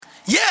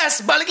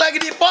Yes, balik lagi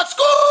di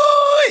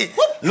Podskuy.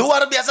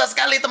 Luar biasa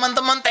sekali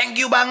teman-teman, thank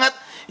you banget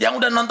yang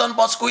udah nonton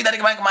Podskuy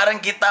dari kemarin-kemarin.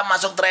 Kita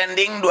masuk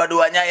trending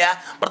dua-duanya ya.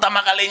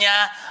 Pertama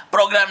kalinya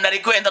program dari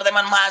Kuy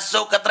Entertainment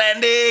masuk ke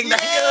trending.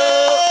 Thank you.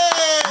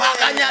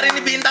 Makanya hari ini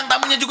bintang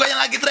tamunya juga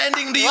yang lagi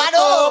trending di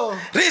YouTube,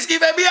 Rizky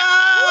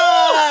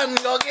Febian.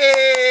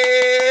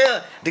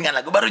 Gokil. Dengan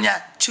lagu barunya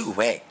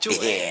Cuek.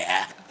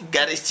 Yeah.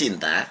 Garis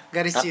cinta.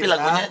 Tapi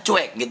lagunya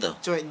cuek gitu.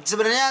 Cuek.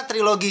 Sebenarnya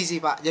trilogi sih,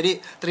 Pak. Jadi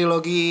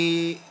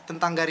trilogi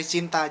tentang garis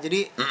cinta.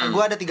 Jadi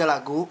gua ada 3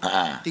 lagu.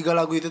 3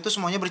 lagu itu tuh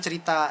semuanya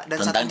bercerita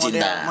dan tentang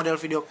satu model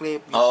video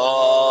klip gitu.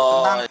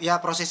 Tentang ya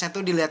prosesnya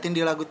tuh diliatin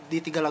di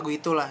 3 lagu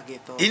itulah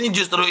gitu. Ini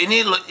justru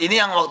ini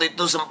yang waktu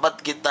itu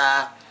sempat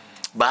kita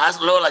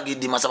bahas, lo lagi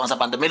di masa-masa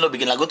pandemi lo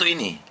bikin lagu tuh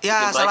ini.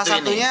 Ya, salah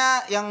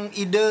satunya ini. Yang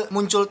ide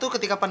muncul tuh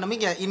ketika pandemi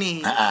ya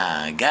ini.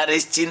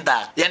 Garis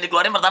cinta. Yang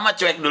dikeluarin pertama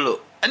cuek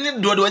dulu.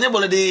 Ini dua-duanya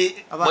boleh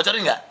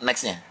dibocorin nggak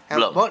nextnya?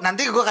 Belum.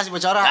 Nanti gue kasih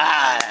bocoran.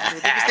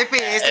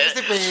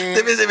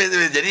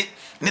 Tipis-tipis. Jadi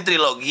ini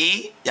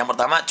trilogi. Yang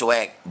pertama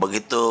cuek.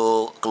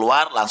 Begitu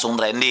keluar langsung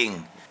trending.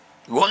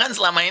 Gue kan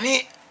selama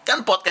ini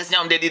kan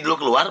podcastnya Om Deddy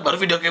dulu keluar, baru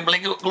video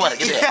klipnya keluar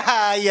gitu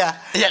ya.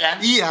 Iya kan?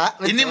 Iya.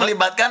 Betul. Ini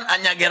melibatkan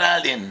Anya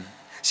Geraldine.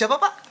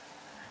 Siapa, Pak?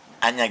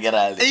 Anya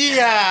Geraldine.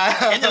 Iya.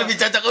 Kayaknya lebih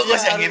cocok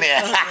Uus yang gini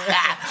ya.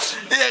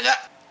 Iya enggak?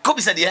 Kok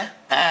bisa dia?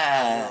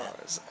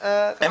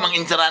 Emang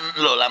inceran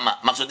lo lama?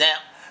 Maksudnya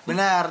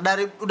benar,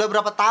 udah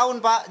berapa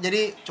tahun, Pak.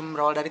 Jadi cuma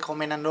berawal dari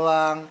komenan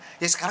doang.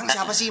 Ya sekarang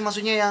siapa sih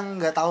maksudnya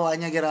yang nggak tahu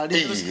Anya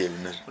Geraldine? Terus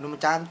bener. Udah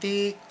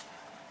cantik,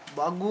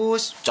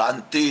 bagus,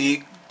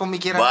 cantik,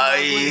 pemikiran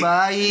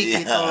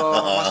baik gitu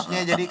loh.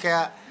 Maksudnya jadi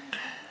kayak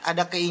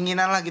ada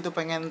keinginan lah gitu,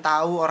 pengen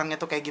tahu orangnya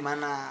tuh kayak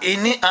gimana.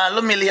 Ini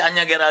lo milih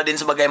Anya Geraldine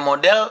sebagai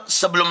model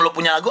sebelum lo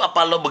punya lagu,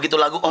 apa lo begitu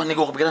lagu, oh ini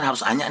gue kepikiran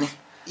harus Anya nih?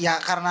 Ya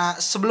karena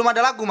sebelum ada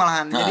lagu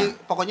malahan. Jadi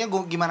pokoknya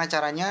gue gimana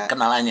caranya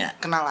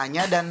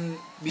kenalannya dan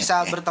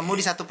bisa bertemu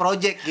di satu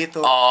project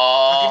gitu.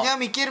 Akhirnya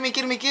mikir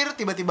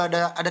tiba-tiba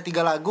ada 3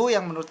 lagu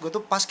yang menurut gue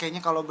tuh pas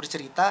kayaknya kalau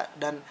bercerita,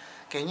 dan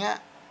kayaknya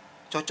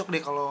cocok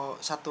deh kalau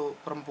satu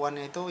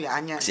perempuannya itu ya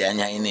Anya. Si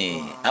Anya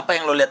ini. Apa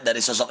yang lo lihat dari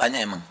sosok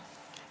Anya emang?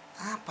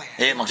 Apa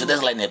ya? Maksudnya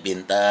selain dia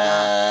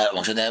pintar,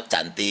 maksudnya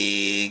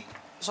cantik.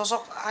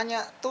 Sosok Anya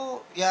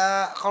tuh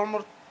ya kalau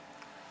menurut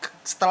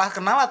setelah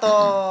kenal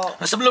atau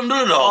sebelum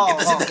dulu dong,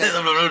 kita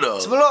sebelum dulu dong.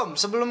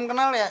 Sebelum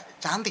kenal ya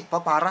cantik,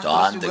 Pak, parah.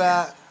 Terus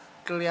juga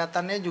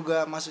kelihatannya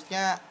juga,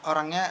 maksudnya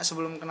orangnya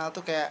sebelum kenal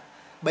tuh kayak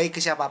baik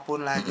ke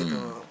siapapun lah gitu.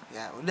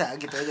 Ya udah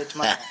gitu aja,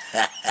 cuma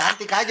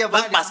cantik aja,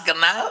 Pak.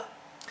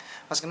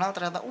 Pas kenal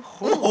ternyata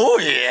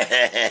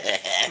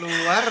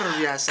luar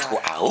biasa.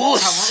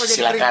 Sama kok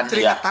jadi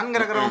keringetan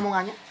gara-gara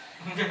omongannya.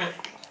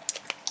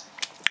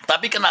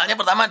 Tapi kenalnya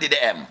pertama di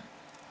DM.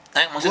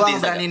 Gua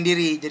beraniin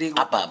diri, jadi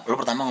apa? Lu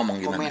pertama ngomong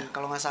gimana? Komen,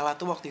 kalau nggak salah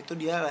tuh waktu itu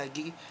dia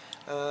lagi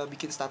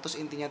bikin status,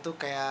 intinya tuh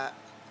kayak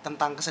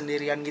tentang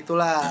kesendirian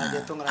gitulah.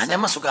 Dia tuh ngerasa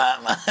Anya mah suka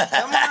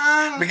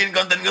bikin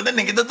konten-konten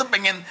yang kita tuh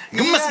pengen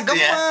gemes gitu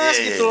ya. Gemes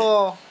gitu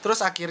loh.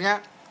 Terus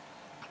akhirnya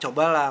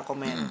cobalah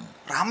komen.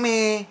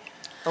 Rame.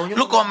 Taunya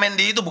lu komen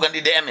di itu, bukan di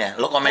DM ya?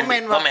 Lu komen.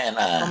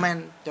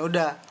 Ya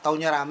udah,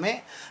 taunya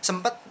rame.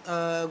 Sempet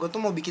gue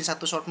tuh mau bikin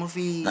satu short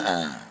movie.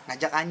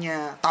 Ngajak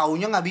Anya.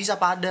 Taunya nggak bisa,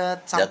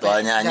 padat.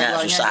 Jadwalnya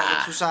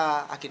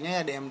susah.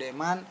 Akhirnya ya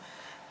DM-an.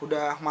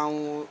 Udah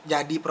mau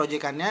jadi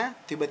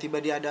proyekannya,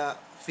 tiba-tiba dia ada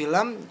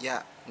film,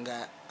 ya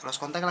nggak lost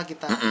contact lah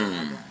kita.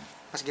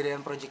 Pas giliran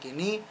proyek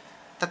ini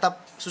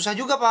tetap susah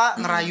juga, Pak,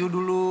 ngerayu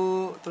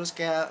dulu, terus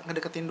kayak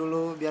ngedeketin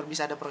dulu biar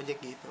bisa ada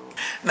project gitu.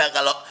 Nah,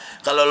 kalau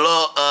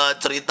lo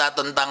cerita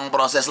tentang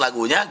proses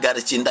lagunya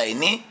Garis Cinta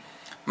ini,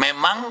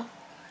 memang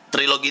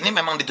trilogi ini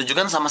memang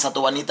ditujukan sama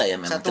satu wanita ya,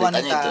 memang satu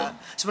ceritanya wanita. itu.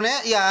 Sebenarnya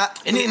ya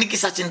ini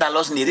kisah cinta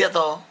lo sendiri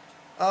atau?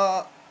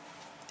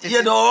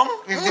 Iya 50, dong.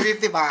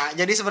 50-50, Pak.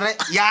 Jadi sebenarnya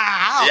ya.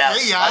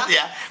 Pasti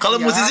ya. Kalau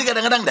musisi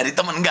kadang-kadang dari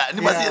temen enggak. Ini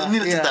pasti ini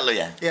cerita lo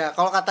ya. Ya,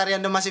 kalau kata Rian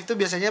The Massive tuh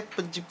biasanya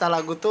pencipta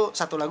lagu tuh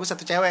satu lagu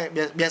satu cewek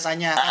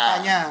biasanya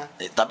katanya.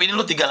 Tapi ini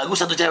lo 3 lagu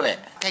 1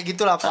 cewek. Kayak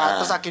gitulah,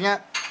 Pak. Terus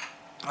akhirnya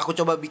aku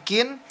coba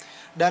bikin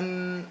dan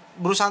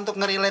berusaha untuk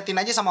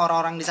ngerelatein aja sama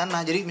orang-orang di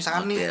sana. Jadi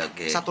misalkan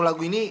satu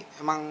lagu ini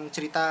emang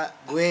cerita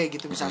gue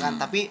gitu misalkan,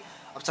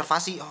 tapi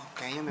observasi,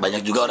 kayaknya memang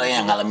banyak juga orang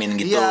yang ngalamin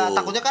gitu. Iya,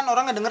 takutnya kan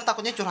orang ngedenger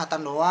takutnya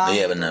curhatan doang.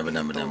 Iya, benar.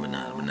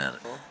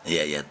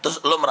 Iya. Terus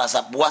lo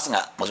merasa puas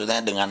nggak? Maksudnya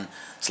dengan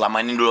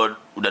selama ini dulu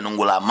udah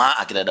nunggu lama,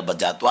 akhirnya dapat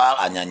jadwal,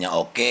 Anyanya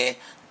oke,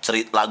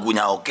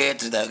 lagunya oke,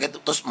 cerita oke,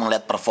 terus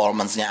melihat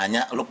performance-nya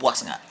Anya, lo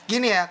puas nggak?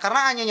 Gini ya,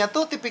 karena Anyanya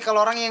tuh tipikal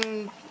orang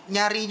yang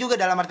nyari juga,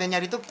 dalam artian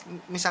nyari tuh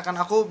misalkan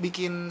aku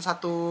bikin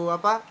satu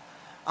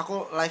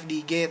aku live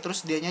di IG,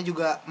 terus dianya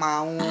juga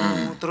mau,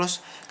 terus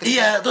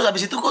iya, terus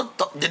habis itu kok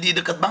jadi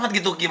deket banget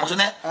gitu, Ki,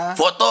 maksudnya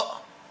foto,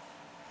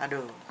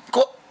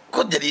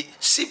 kok jadi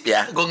sip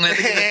ya, gue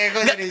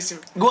ngeliat gitu.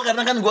 Gue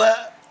karena kan gue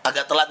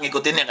agak telat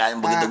ngikutinnya kan,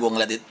 begitu gue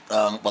ngeliat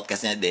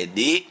podcastnya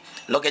Deddy,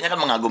 lo kayaknya kan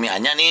mengagumi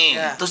Anya nih,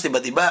 terus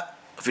tiba-tiba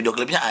video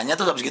klipnya Anya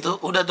tuh habis gitu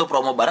udah tuh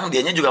promo bareng,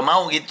 dianya juga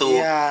mau gitu.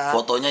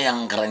 Fotonya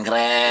yang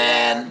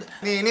keren-keren.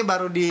 Ini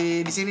baru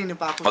di sini nih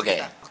Pak, aku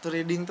cerita. Waktu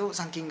reading tuh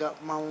saking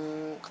nggak mau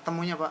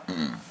ketemunya Pak,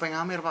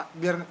 pengen ngamer Pak,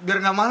 biar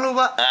nggak malu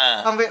Pak,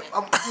 sampai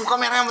muka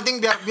merah yang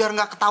penting biar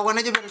nggak ketahuan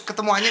aja, biar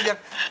ketemuannya biar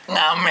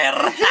ngamer.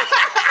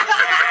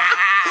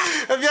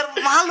 biar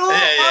malu.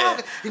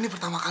 Ini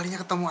pertama kalinya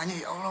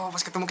ketemuannya, ya Allah,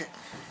 pas ketemu kayak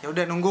ya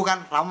udah nunggu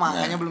kan lama,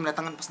 kayaknya belum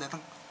datangan, pas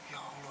datang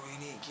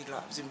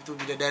gila, itu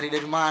bidadari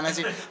dari mana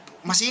sih?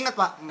 Masih ingat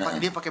Pak,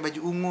 dia pakai baju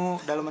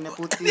ungu, dalamannya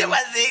putih. Dia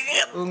masih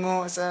ingat. Ungu,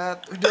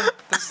 set, udah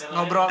terus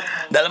ngobrol.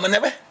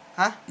 Dalamannya apa?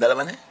 Hah?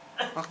 Dalamannya?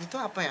 Waktu itu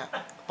apa ya?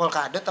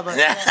 Polkadot apa?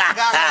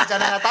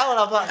 Enggak tahu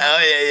lah Pak.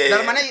 Oh iya.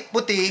 Dalamannya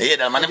putih. Iya,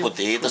 dalamannya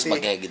putih, terus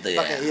pakai gitu ya.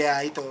 Pakai, iya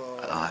itu.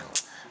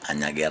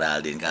 Anya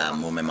Geraldine,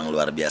 kamu memang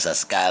luar biasa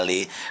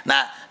sekali.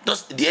 Nah,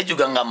 terus dia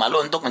juga nggak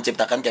malu untuk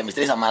menciptakan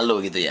chemistry sama lo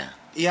gitu ya?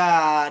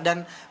 Iya,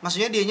 dan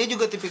maksudnya dianya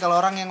juga tipikal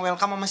orang yang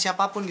welcome sama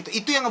siapapun gitu.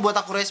 Itu yang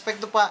ngebuat aku respect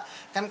tuh Pak.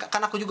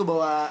 Kan aku juga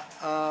bawa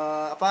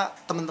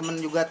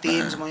teman-teman juga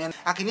tim semuanya.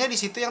 Akhirnya di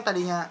situ yang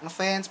tadinya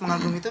ngefans,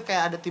 mengagumi itu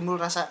kayak ada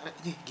timbul rasa,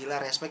 gila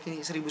respect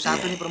nih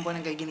 1001 nih perempuan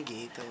yang kayak gini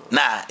gitu.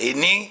 Nah,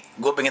 ini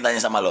gue pengen tanya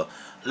sama lo.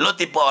 Lo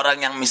tipe orang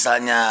yang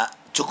misalnya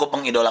cukup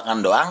mengidolakan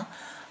doang,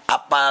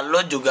 apa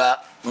lo juga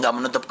nggak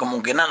menutup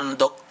kemungkinan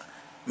untuk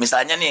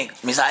misalnya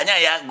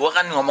ya, gue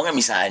kan ngomongnya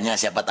misalnya,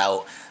 siapa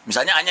tahu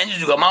misalnya Anya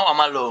juga mau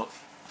sama lo,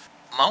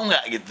 mau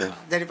nggak gitu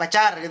jadi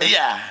pacar gitu?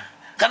 Iya,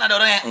 kan ada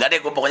orang yang nggak deh,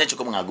 gue pokoknya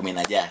cukup mengagumin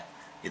aja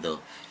gitu.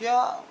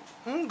 Ya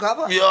enggak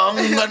Pak, ya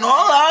nggak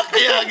nolak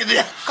ya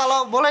gitu ya.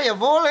 Kalau boleh ya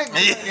boleh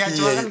gitu. Ya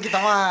cuma kan kita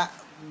mah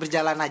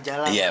berjalan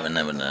aja lah. Iya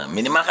benar-benar,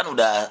 minimal kan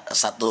udah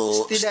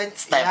satu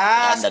step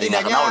ya, kan, dari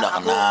nggak kenal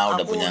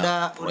udah punya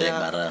proyek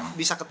udah bareng,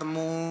 bisa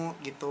ketemu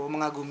gitu,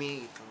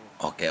 mengagumi gitu.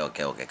 Oke.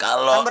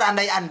 Kalau kan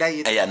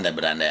berandai-andai gitu.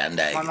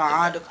 Berandai-andai.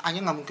 Mana ada,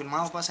 Anya nggak mungkin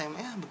mau Pak, saya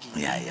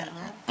begini. Iya.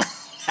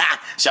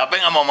 Siapa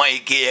yang nggak mau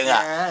Iki ya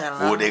nggak?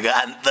 Udah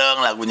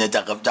ganteng, lagunya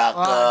cakep,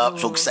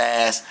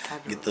 sukses,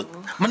 gitu.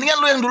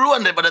 Mendingan lu yang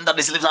duluan daripada ntar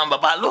diselip sama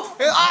bapak lu.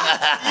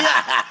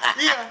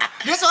 Iya.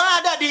 Dia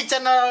soalnya ada di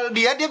channel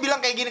dia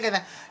bilang kayak gini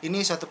katanya, ini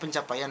suatu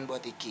pencapaian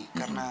buat Iki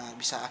karena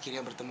bisa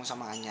akhirnya bertemu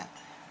sama Anya.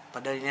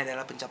 Padahal ini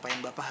adalah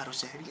pencapaian bapak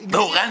harusnya.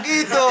 Tuh kan?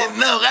 Gitu.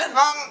 Tuh kan?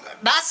 Emang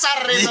dasar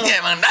itu.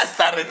 Iya, emang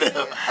dasar itu.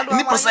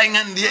 Ini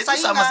persaingan dia itu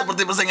sama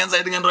seperti persaingan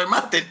saya dengan Roy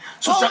Martin.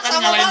 Susah kan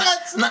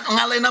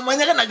ngalahin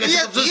namanya kan agak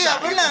cukup susah. Iya,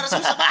 benar,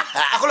 susah.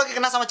 Aku lagi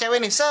kenal sama cewek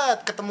nih,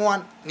 set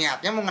ketemuan.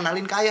 Niatnya mau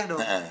ngenalin ke Ayah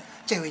dong.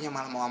 Ceweknya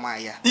malah mau sama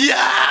Ayah. Iya.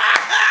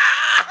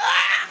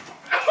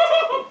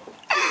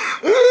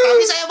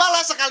 Tapi saya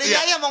balas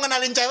sekalinya ya mau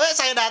ngenalin cewek,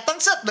 saya datang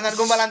set dengan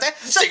gombalan saya.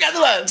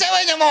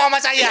 Ceweknya mau sama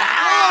saya.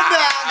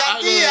 Udah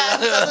gantian,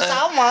 satu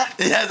sama.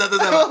 Iya, satu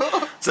sama.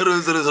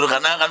 Seru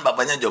karena kan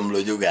bapaknya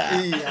jomblo juga.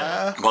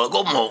 Iya. Kalau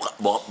gue mau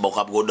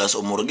bokap gue udah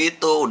seumur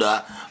gitu,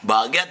 udah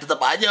bahagia, tetap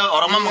aja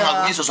orang mah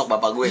mengagumi sosok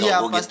bapak gue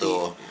kalau gue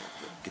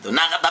gitu.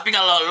 Nah, tapi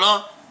kalau lo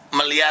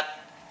melihat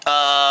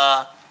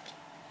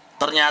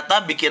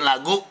ternyata bikin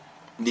lagu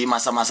di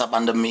masa-masa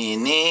pandemi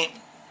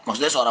ini,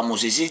 maksudnya seorang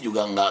musisi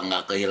juga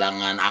nggak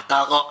kehilangan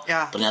akal kok.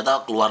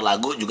 Ternyata keluar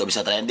lagu juga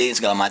bisa trending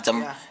segala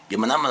macam.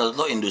 Gimana menurut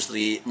lo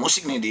industri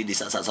musik nih di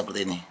saat-saat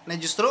seperti ini? Nah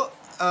justru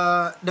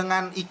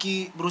dengan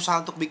Iki berusaha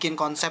untuk bikin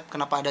konsep,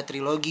 kenapa ada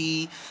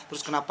trilogi,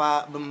 terus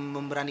kenapa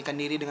memberanikan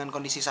diri dengan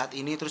kondisi saat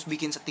ini, terus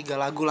bikin 3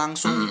 lagu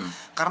langsung.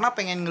 Karena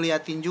pengen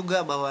ngeliatin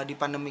juga bahwa di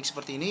pandemik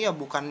seperti ini ya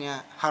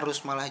bukannya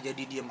harus malah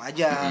jadi diem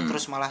aja,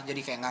 terus malah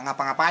jadi kayak nggak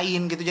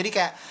ngapa-ngapain gitu. Jadi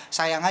kayak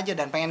sayang aja,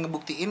 dan pengen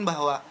ngebuktiin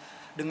bahwa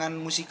dengan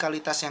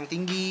musikalitas yang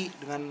tinggi,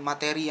 dengan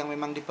materi yang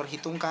memang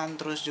diperhitungkan,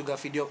 terus juga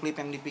video klip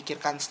yang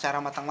dipikirkan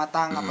secara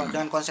matang-matang,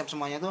 dengan konsep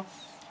semuanya tuh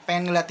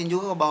pengen ngeliatin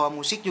juga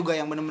bahwa musik juga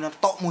yang benar-benar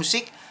top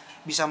musik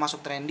bisa masuk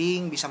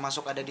trending, bisa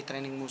masuk ada di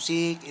trending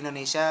musik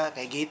Indonesia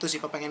kayak gitu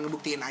sih, pengen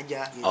ngebuktiin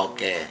aja gitu.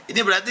 Oke.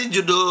 Ini berarti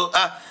judul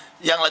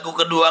yang lagu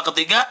kedua,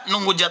 ketiga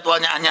nunggu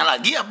jadwalnya Anya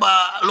lagi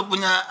apa lu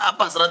punya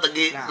apa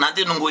strategi?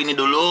 Nanti nunggu ini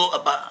dulu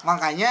apa?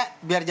 Makanya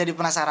biar jadi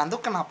penasaran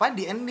tuh kenapa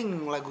di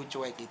ending lagu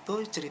Cuek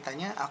itu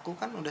ceritanya aku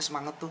kan udah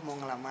semangat tuh mau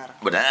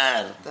ngelamar.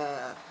 Benar.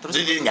 Terus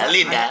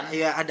ditinggalin kan?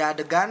 Iya, ada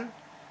adegan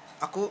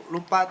aku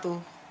lupa tuh.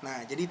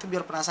 Nah, jadi itu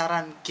biar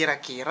penasaran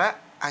kira-kira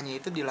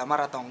Anya itu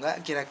dilamar atau enggak,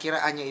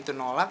 kira-kira Anya itu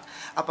nolak,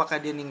 apakah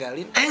dia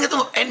ninggalin? Enggak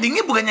tuh,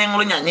 endingnya bukannya yang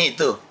lu nyanyi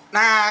itu?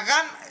 Nah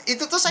kan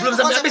itu tuh saya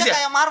konsepnya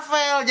kayak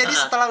Marvel, jadi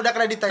setelah udah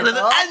kredit title,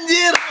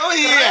 anjir, oh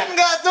iya, keren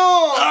nggak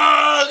tuh?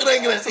 Oh keren.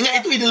 Enggak,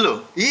 itu ide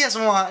lo? Iya,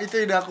 semua itu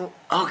ide aku.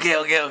 Oke,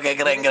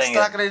 keren.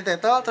 Setelah kredit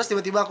title, terus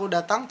tiba-tiba aku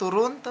datang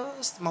turun,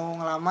 terus mau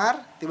ngelamar,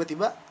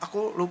 tiba-tiba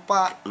aku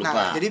lupa.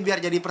 Nah, jadi biar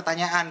jadi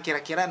pertanyaan,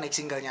 kira-kira next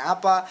singlenya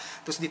apa,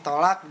 terus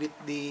ditolak,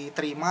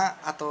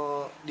 diterima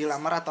atau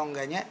dilamar atau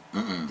enggaknya.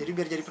 Jadi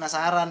biar jadi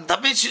penasaran.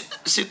 Tapi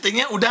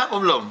syutingnya udah apa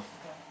belum?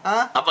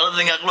 Apa lo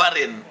tinggal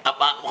keluarin?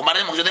 Apa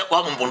kemarin maksudnya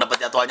mumpung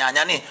dapat jadwalnya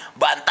Anya nih,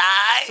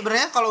 bantai.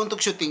 Sebenarnya kalau untuk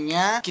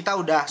syutingnya kita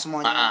udah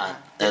semuanya.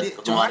 Jadi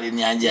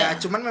ngeluarinnya aja. Ya,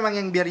 cuman memang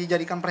yang biar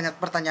dijadikan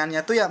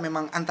pertanyaannya tuh ya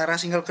memang antara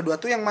single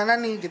kedua tuh yang mana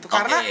nih gitu.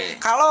 Karena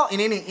kalau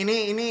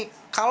ini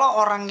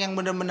kalau orang yang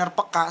benar-benar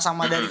peka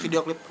sama dari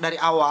video klip dari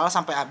awal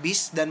sampai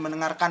habis dan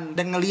mendengarkan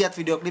dan ngelihat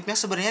video klipnya,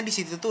 sebenarnya di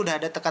situ tuh udah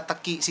ada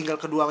teka-teki single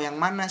kedua yang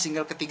mana,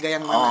 single ketiga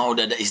yang mana. Oh,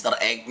 udah ada Easter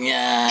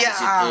egg-nya di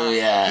situ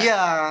ya.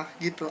 Iya,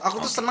 gitu.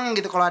 Aku tuh seneng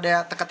gitu kalau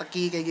ada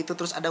teka-teki kayak gitu,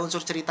 terus ada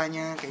unsur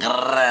ceritanya kayak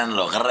keren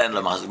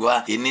loh maksud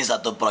gua. Ini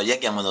satu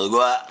proyek yang menurut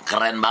gua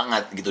keren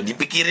banget gitu.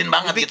 Dipikirin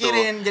banget gitu.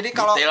 Jadi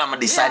kalau detail sama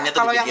desainnya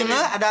tuh dipikirin.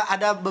 Kalau yang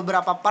ada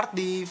beberapa part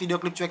di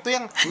video klip Cuek tuh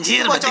yang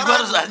anjir, berarti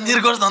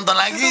gua harus nonton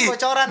lagi. Itu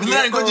bocoran.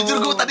 Beneran, gue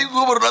jujur tadi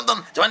gue baru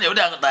nonton. Cuman ya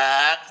udah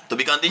tak to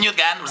be continued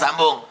kan,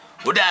 bersambung.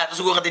 Udah,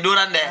 terus gue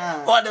ketiduran deh.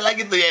 Oh, ada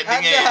lagi tuh ya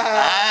endingnya.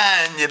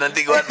 Anjir,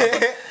 nanti gue nonton.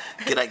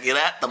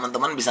 Kira-kira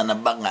teman-teman bisa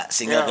nebak nggak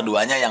single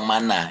keduanya yang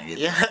mana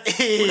gitu?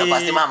 Udah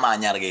pasti Mama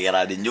Anyar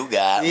Geraldine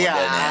juga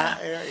modelnya.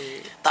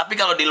 Tapi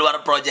kalau di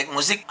luar project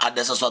musik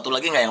ada sesuatu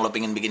lagi nggak yang lo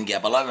pengen bikin,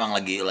 apa lo memang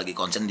lagi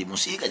concern di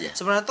musik aja?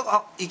 Sebenarnya tuh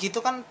Iki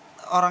tuh kan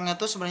orangnya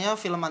tuh sebenarnya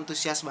film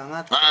antusias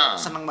banget,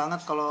 seneng banget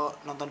kalau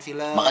nonton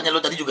film. Makanya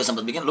lo tadi juga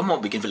sempat lo mau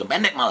bikin film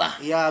pendek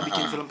malah. Iya,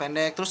 bikin film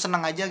pendek, terus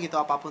seneng aja gitu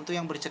apapun tuh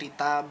yang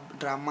bercerita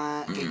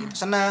drama kayak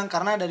gitu. Seneng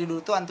karena dari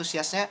dulu tuh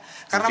antusiasnya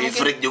karena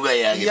mungkin freak juga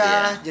ya gitu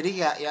ya. Jadi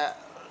ya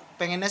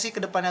pengennya sih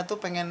kedepannya tuh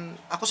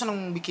aku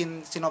seneng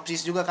bikin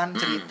sinopsis juga kan,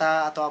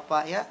 cerita atau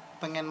apa ya,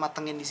 pengen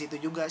matengin di situ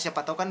juga.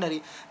 Siapa tahu kan dari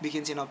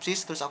bikin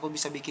sinopsis terus aku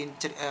bisa bikin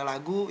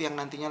lagu yang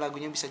nantinya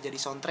lagunya bisa jadi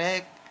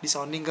soundtrack,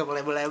 disounding ke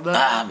label-label.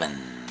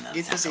 Bener.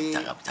 Gitu cakep, sih.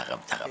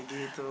 Cakep.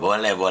 Gitu.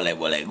 Boleh.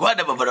 Gua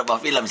ada beberapa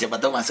film, siapa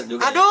tahu masuk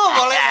juga. Aduh,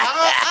 boleh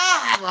banget.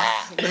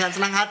 Dengan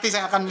senang hati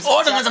saya akan bisa. Oh,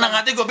 dengan senang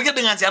hati. Gua pikir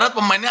dengan syarat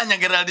pemainnya Anya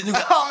Geraldine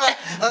juga. Oh, enggak.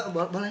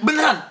 Boleh.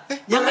 Beneran?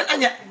 Yang kan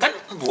Anya, kan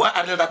gua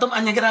Ariel Tatum,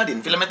 Anya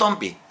Geraldine, filmnya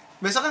Tompi.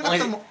 Besok kan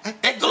ketemu.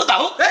 Lu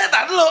tahu?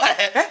 Tar dulu.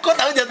 Kok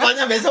tahu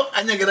jadwalnya besok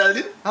Anya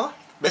Geraldine? Apa?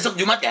 Besok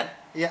Jumat kan?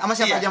 Iya, sama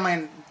siapa aja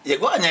main?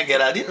 Ya gua Anya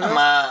Geraldine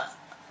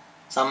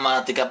sama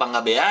Tika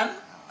Panggabean.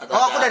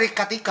 Aku dari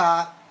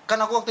Katika. Kan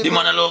aku waktu itu. Di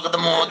mana lo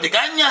ketemu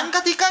Tikanya? Kan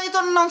Katika itu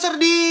announcer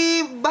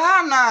di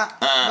Bahana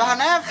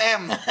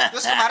FM.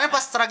 Terus kemarin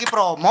pas lagi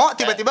promo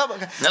tiba-tiba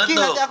Ki,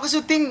 nanti aku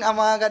syuting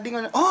sama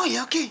Gading. Oh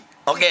ya oke.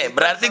 Oke,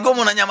 berarti gua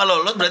mau nanya sama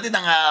lo berarti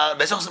tanggal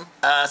besok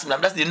 19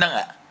 diundang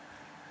nggak?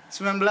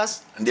 19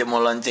 dia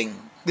mau launching.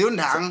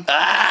 Diundang.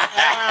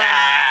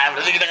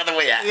 Berarti kita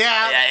ketemu ya? Iya.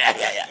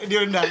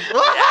 Diundang.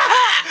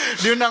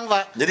 Diundang,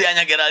 Pak. Jadi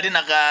Anya Geraldine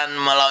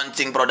akan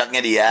melaunching produknya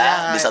dia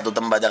di satu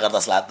tempat Jakarta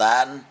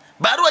Selatan.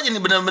 Baru aja nih,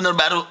 bener-bener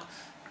baru.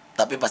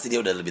 Tapi pasti dia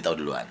udah lebih tahu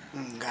duluan.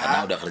 Enggak. Karena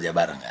udah kerja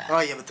bareng kan. Oh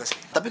iya betul sih.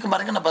 Tapi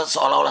kemarin kenapa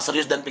seolah-olah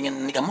serius dan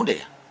pengen nikah muda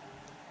ya?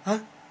 Hah?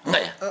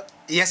 Enggak ya?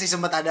 Iya sih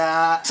sempat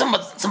ada.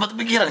 Sempat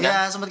kepikiran kan?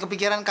 Iya, sempat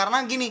kepikiran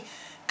karena gini.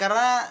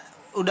 Karena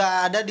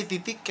udah ada di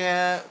titik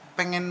kayak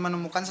pengen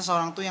menemukan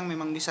seseorang tuh yang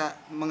memang bisa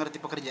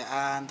mengerti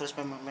pekerjaan, terus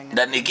pengen.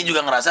 Dan Iki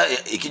juga ngerasa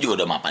Iki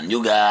juga udah mapan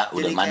juga, jadi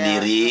udah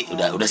mandiri,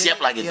 kayak, udah siap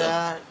lah gitu.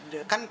 Ya,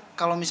 kan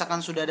kalau misalkan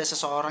sudah ada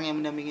seseorang yang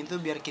mendampingi itu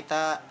biar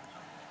kita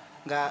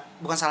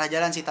bukan salah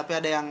jalan sih, tapi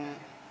ada yang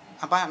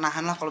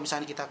nahan lah kalau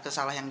misalnya kita ke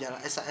salah yang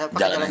jalan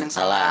yang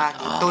salah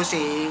gitu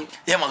sih.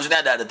 Ya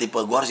maksudnya ada tipe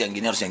gua harus yang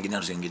gini.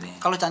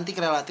 Kalau cantik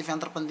relatif,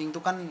 yang terpenting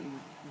tuh kan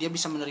dia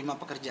bisa menerima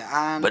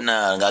pekerjaan.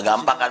 Bener, nggak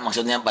gampang kan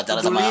maksudnya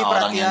pacaran sama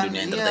orang yang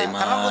dunia entertainment.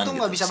 Karena gue tuh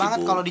nggak bisa banget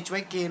kalau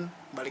dicuekin.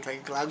 Balik lagi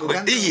ke lagu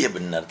kan. Iya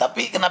bener,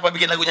 tapi kenapa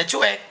bikin lagunya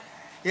cuek?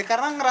 Ya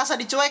karena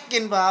ngerasa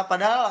dicuekin, Pak.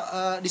 Padahal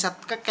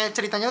kayak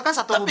ceritanya kan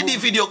satu. Tapi di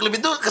video klip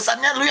itu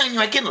kesannya lu yang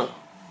nyuekin loh.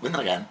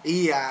 Bener kan?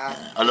 Iya.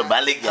 Oh, lu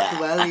balik ya?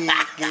 Aku balik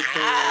gitu.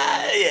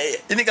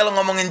 Iya. Ini kalau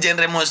ngomongin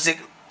genre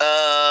musik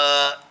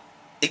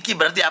Iki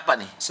berarti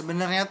apa nih?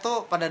 Sebenarnya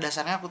tuh pada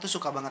dasarnya aku tuh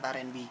suka banget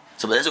R&B.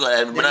 Sebenarnya suka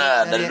R&B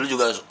bener. Dari dulu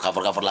juga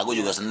cover lagu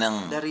juga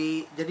seneng.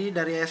 Jadi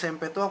dari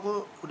SMP tuh aku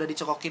udah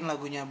dicokokin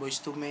lagunya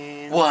Boyz II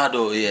Men.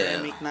 Waduh, iya.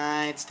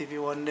 Midnight,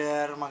 Stevie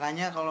Wonder.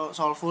 Makanya kalau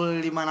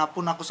Soulful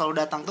dimanapun aku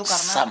selalu datang tuh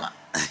karena sama.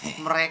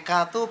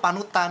 Mereka tuh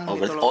panutan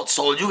gitu loh. Old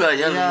soul juga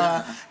ya.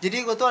 Iya.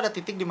 Jadi gue tuh ada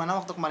titik di mana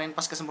waktu kemarin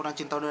pas Kesempurnaan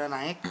Cinta udah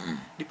naik,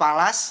 di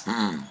Palas,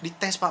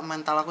 dites Pak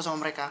mental aku sama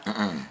mereka.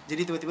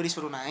 Jadi tiba-tiba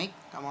disuruh naik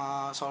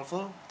sama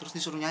Soulful, terus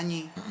disuruh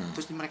nyanyi.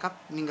 Terus mereka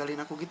ninggalin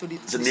aku gitu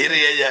sendiri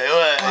aja.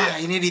 Wah,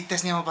 ini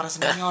ditesnya sama para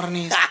senior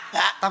nih.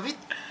 Tapi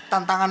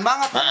tantangan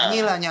banget.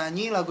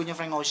 Nyanyi lagunya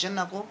Frank Ocean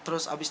aku,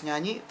 terus abis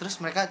nyanyi,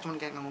 terus mereka cuma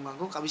kayak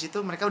ngangguk-ngangguk. Abis itu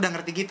mereka udah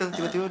ngerti gitu.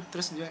 Tiba-tiba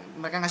terus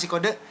mereka ngasih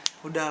kode,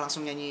 udah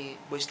langsung nyanyi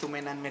Boyz II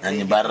Men dan Medley.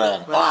 Nyanyi bareng.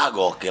 Wah,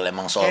 gokil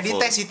emang Soulful.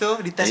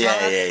 Kayak dites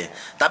banget. Iya.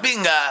 Tapi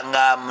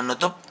nggak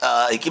menutup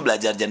Iki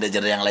belajar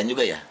genre-genre yang lain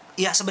juga ya?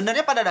 Iya,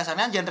 sebenarnya pada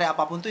dasarnya genre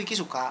apapun tuh Iki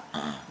suka.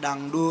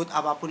 Dangdut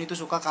apapun itu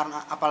suka, karena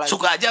apalagi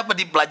suka aja apa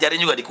dipelajarin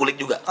juga, dikulik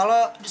juga?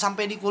 Kalau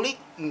sampai dikulik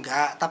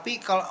enggak, tapi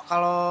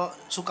kalau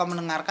suka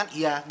mendengarkan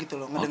iya gitu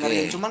loh,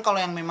 ngedengerin. Cuman kalau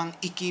yang memang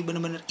Iki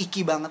bener-bener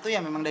Iki banget tuh ya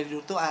memang dari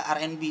dulu tuh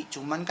R&B.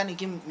 Cuman kan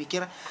Iki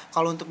mikir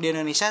kalau untuk di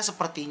Indonesia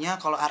sepertinya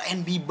kalau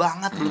R&B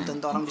banget belum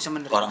tentu orang bisa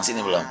menerima. Orang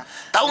sini belum.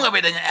 Tahu nggak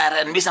bedanya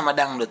R&B sama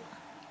dangdut?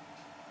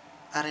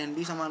 R&B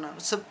sama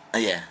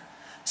iya.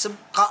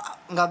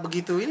 nggak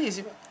begitu ini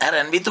sih Pak.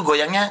 R&B itu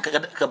goyangnya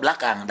ke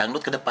belakang,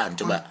 dangdut ke depan.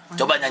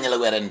 Coba nyanyi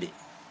lagu R&B.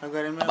 Lagu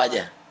R&B apa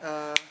aja?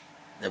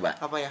 Coba.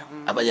 Apa ya?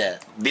 Apa aja?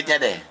 Beatnya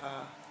deh.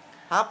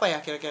 Apa ya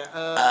kira-kira?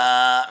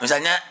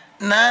 Misalnya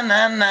na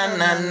na na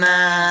na na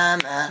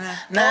na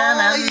na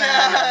na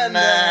na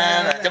na.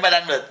 Coba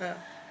dangdut.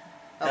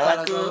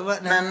 Aku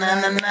na na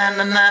na na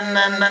na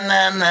na na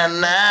na na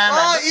na.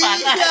 Oh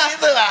iya,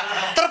 itu lah.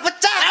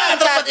 Terpecahkan.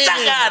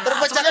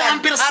 Sebenarnya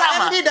hampir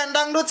sama. R&B dan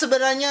dangdut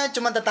sebenarnya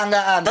cuma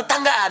tetanggaan.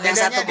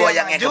 Yang satu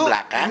goyangnya ke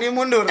belakang, ini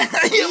mundur.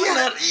 Iya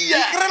benar,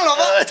 iya. Keren loh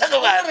Pak. Cakep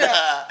banget.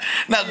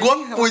 Nah, gue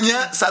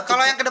punya satu.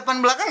 Kalau yang ke depan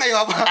belakang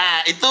ayo apa?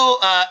 Itu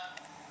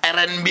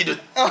R&B dud.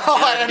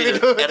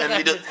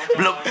 R&B dud.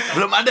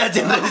 Belum ada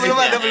genre di sini.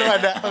 Belum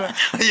ada.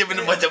 Iya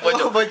bener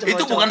bocah-bocah.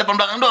 Itu bukan depan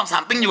belakang doang,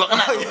 samping juga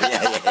kena.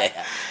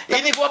 Iya.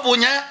 Ini gua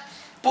punya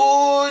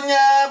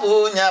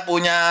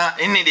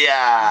ini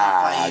dia.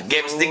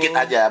 Game sedikit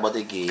aja buat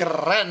Iki.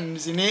 Keren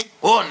di sini.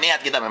 Oh, niat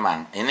kita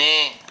memang.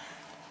 Ini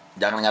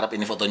jangan ngarep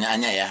ini fotonya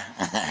Anya ya.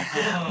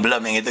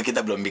 Belum, yang itu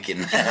kita belum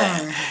bikin.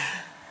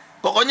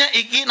 Pokoknya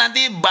Iki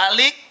nanti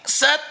balik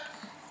set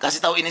kasih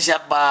tahu ini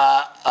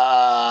siapa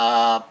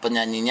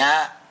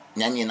penyanyinya,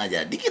 nyanyiin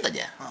aja dikit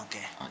aja.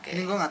 Oke.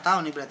 Ini gue nggak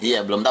tahu nih berarti. Iya,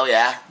 belum tahu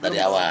ya dari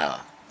awal.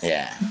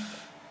 Ya.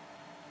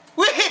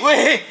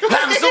 Wih,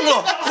 langsung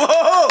loh.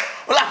 Wow,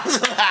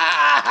 langsung.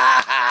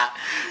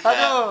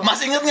 Aduh.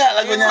 Masih inget nggak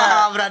lagunya?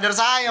 Brother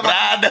saya.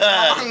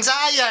 Mamang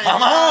saya.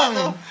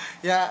 Mamang.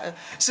 Ya,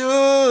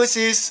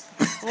 susis.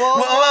 Wow,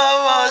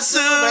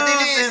 berarti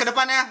ini ke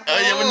depannya. Oh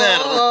iya benar.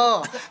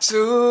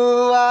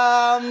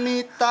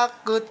 Suami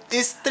takut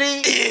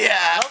istri.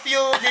 Iya.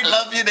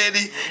 Love you,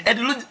 daddy.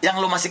 Dulu yang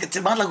lo masih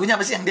kecil banget lagunya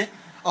apa sih yang dia?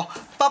 Oh,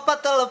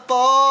 papa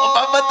telepon.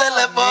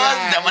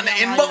 Zamannya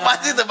inbox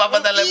pasti tuh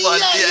papa telepon.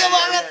 Iya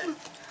banget.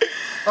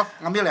 Oh,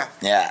 ngambil ya?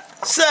 Ya.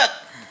 Set.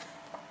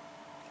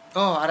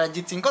 Oh,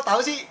 Arijit Singh kok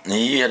tahu sih?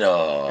 Iya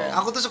dong.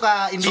 Aku tuh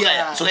suka India. Suka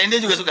ya? Suka India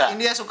juga suka?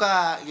 India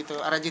suka gitu.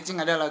 Arijit Singh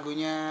ada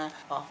lagunya.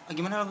 Oh,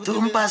 gimana lagu itu?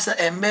 Tumpah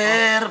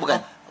seember, bukan?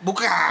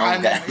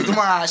 Bukan. Itu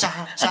mah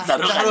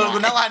Syahrul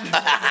Gunawan.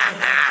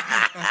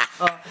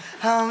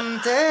 Hum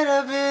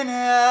tere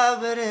bina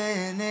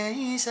abre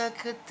nahi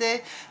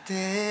sakte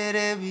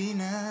tere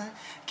bina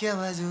kya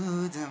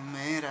wajud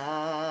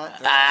mera.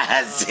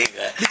 Asik.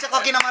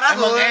 Dicekokin sama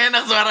Rahul. Emang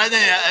enak suaranya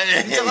ya.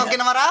 Dicekokin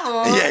sama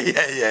Rahul.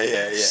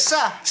 Iya.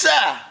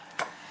 Sah.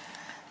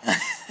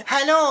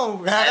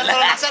 Halo. Nah, kan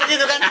kalau kasar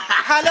gitu kan.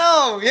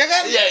 Halo, ya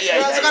kan? Iya.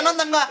 Suka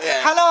nonton gua.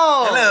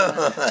 Halo.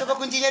 Coba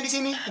kuncinya di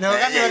sini. Nah,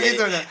 kan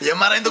begitu. Ya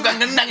marahin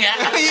tukang gendang ya.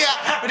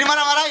 Iya,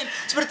 dimarah-marahin.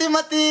 Seperti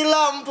mati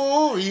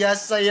lampu. Iya,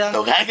 sayang.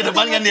 Tuh kayak ke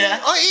depan kan dia.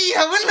 Oh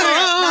iya, bener.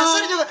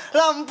 Nasar juga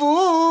lampu.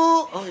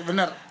 Oh,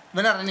 bener.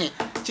 Benar ini.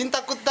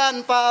 Cintaku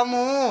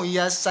tanpamu,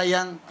 ya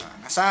sayang.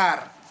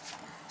 Nasar.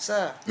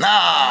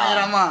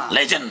 Nah,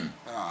 legend.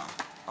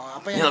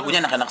 Apa ini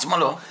lagunya enak-enak semua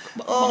loh.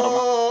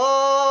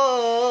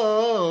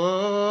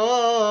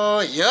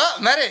 Yuk,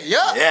 mari,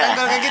 yuk.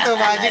 Tanggal kayak gitu,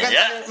 Pak Haji kan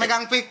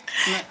megang pick.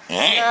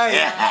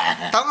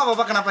 Tahu nggak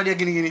Bapak kenapa dia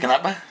gini-gini?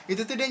 Kenapa?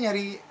 Itu tuh dia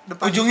nyari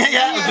depan. Ujungnya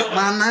ya,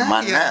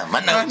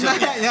 mana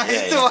ujungnya? Ya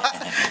itu, Pak.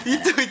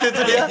 Itu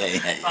tuh dia.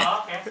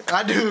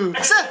 Aduh.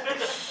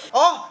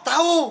 Oh,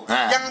 tahu.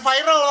 Yang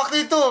viral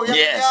waktu itu, yang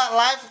dia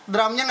live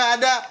drumnya nggak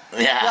ada.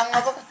 Yang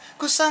apa?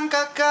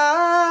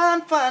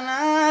 Kusangkakan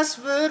panas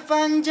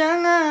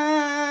berpanjangan.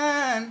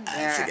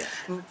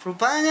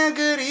 Rupanya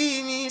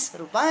gerimis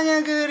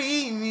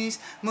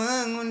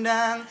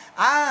mengundang.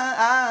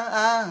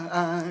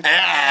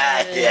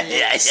 Iya.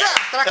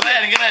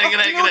 Keren.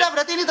 Ini udah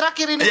berarti ini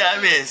terakhir ini. Iya,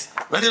 habis.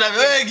 Berarti udah,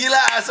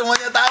 gila,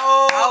 semuanya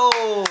tahu.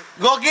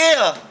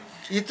 Gokil.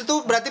 Itu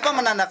tuh berarti Pak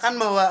menandakan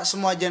bahwa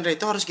semua genre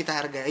itu harus kita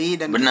hargai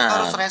dan kita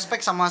harus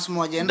respect sama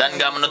semua genre. Dan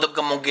gak menutup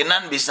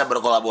kemungkinan bisa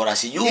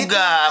berkolaborasi juga. Itu,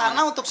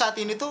 karena untuk saat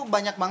ini tuh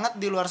banyak banget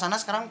di luar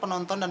sana sekarang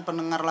penonton dan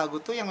pendengar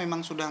lagu tuh yang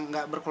memang sudah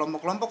nggak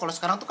berkelompok-kelompok. Kalau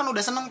sekarang tuh kan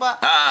udah seneng Pak.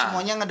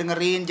 Semuanya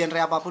ngedengerin,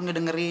 genre apapun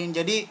ngedengerin.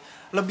 Jadi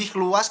lebih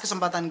luas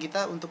kesempatan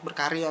kita untuk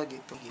berkarya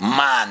gitu.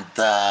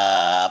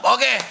 Mantap.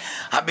 Oke,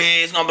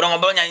 habis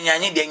ngobrol-ngobrol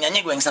nyanyi-nyanyi, dia yang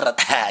nyanyi gue yang seret.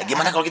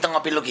 Gimana kalau kita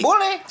ngopi lu, Ki?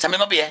 Boleh. Sambil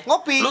ngopi ya?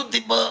 Ngopi. Lu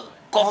tipe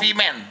coffee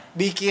man.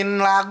 Bikin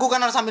lagu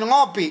kan harus sambil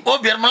ngopi. Oh,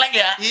 biar melek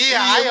ya? Iya,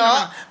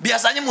 ayo.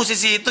 Biasanya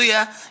musisi itu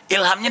ya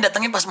ilhamnya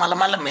datangnya pas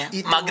malam-malam ya.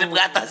 Maghrib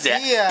ke atas ya.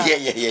 Iya.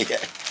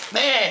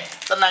 Nih,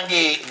 tenang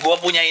Ki, gua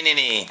punya ini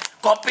nih.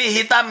 Kopi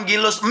hitam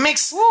Gilus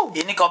Mix.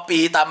 Ini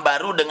kopi hitam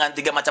baru dengan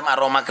 3 macam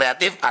aroma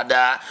kreatif.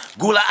 Ada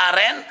gula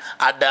aren,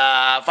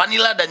 ada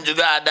vanilla dan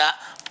juga ada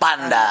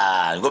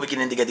pandan. Gue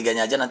bikinin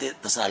 3-3-nya aja, nanti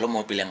terserah lu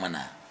mau pilih yang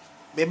mana.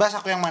 Bebas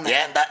aku yang mana.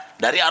 Ya,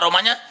 dari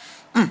aromanya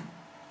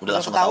udah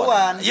langsung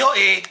ketahuan.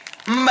 Yoi,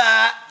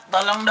 Mbak,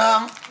 tolong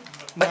dong.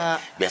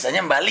 Mbak.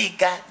 Biasanya Mbak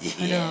Lika.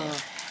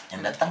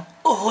 Yang datang,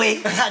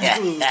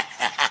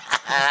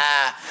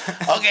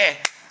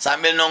 Oke,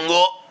 sambil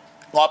nunggu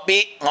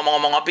ngopi,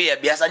 ngomong-ngomong ngopi ya,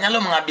 biasanya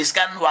lo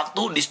menghabiskan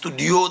waktu di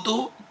studio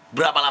tuh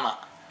berapa lama?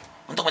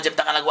 Untuk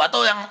menciptakan lagu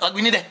atau yang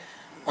lagu ini deh?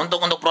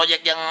 Untuk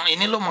project yang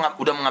ini lu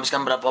udah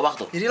menghabiskan berapa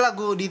waktu? Jadi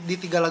lagu di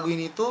 3 lagu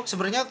ini tuh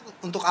sebenarnya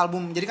untuk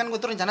album. Jadi kan gue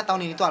tuh rencana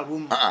tahun ini tuh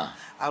album.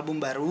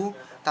 Album baru,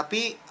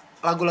 tapi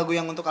lagu-lagu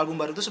yang untuk album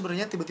baru tuh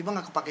sebenarnya tiba-tiba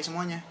enggak kepake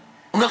semuanya.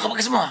 Enggak kepake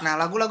semua? Nah,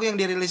 lagu-lagu yang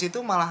dirilis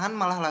itu malah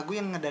lagu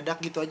yang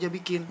ngedadak gitu aja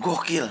bikin.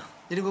 Gokil.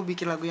 Jadi gue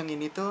bikin lagu yang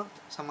ini tuh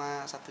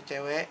sama satu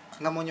cewek,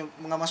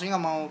 maksudnya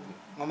nggak mau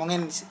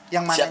ngomongin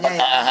yang mananya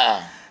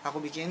ya. Aku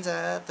bikin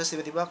terus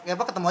tiba-tiba ya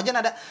apa ketemu aja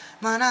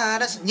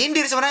mana ada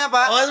nyindir sebenarnya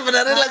Pak. Oh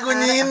sebenarnya lagu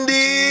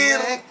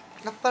nyindir.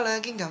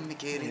 Apalagi nggak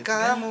mikirin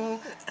kamu.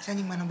 Saya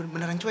mana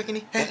beneran cuek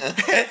ini.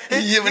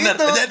 Iya benar.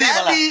 Gitu, jadi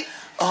malah.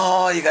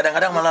 Oh iya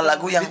kadang-kadang malah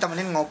lagu yang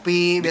ditemenin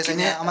ngopi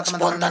biasanya sama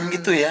teman-teman spontan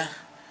gitu ya.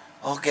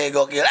 Oke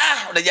gokil.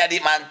 Udah jadi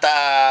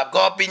mantap.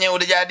 Kopinya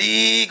udah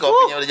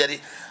jadi.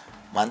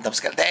 Mantap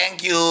sekali.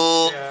 Thank you.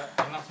 Ya,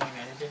 enak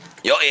gini aja.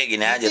 Yo,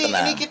 gini aja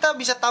tenang. Ini kita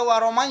bisa tahu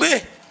aromanya.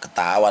 Wih,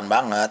 ketahuan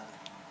banget.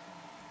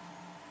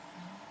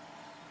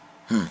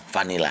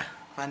 Vanilla.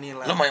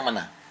 Lu mau yang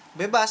mana?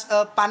 Bebas,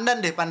 pandan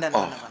deh, pandan.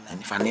 Oh,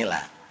 ini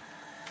vanilla.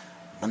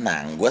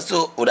 Tenang, gue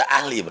tuh udah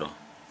ahli, bro.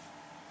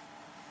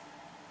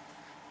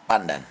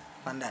 Pandan.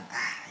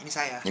 Ini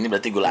saya. Ini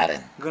berarti gula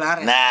aren. Gula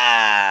aren.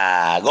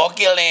 Nah,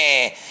 gokil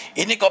nih.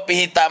 Ini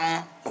kopi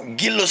hitam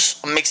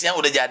Gilus mixnya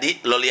udah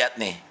jadi. Lo lihat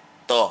nih.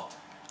 Tuh,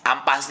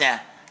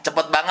 ampasnya.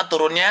 Cepet banget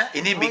turunnya.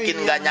 Ini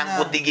bikin nggak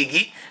nyangkut di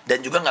gigi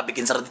dan juga nggak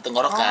bikin seret di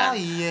tenggorokan.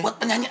 Iya.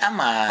 Buat penyanyi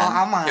aman. Oh,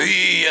 aman.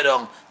 Iya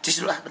dong. Cheers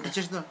dulu lah.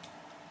 Cheers dulu.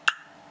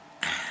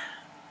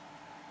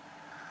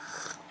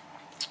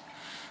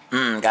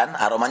 Kan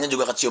aromanya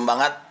juga kecium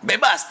banget.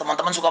 Bebas,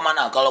 teman-teman suka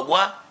mana? Kalau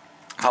gua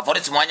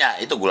favorit semuanya.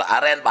 Itu gula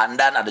aren,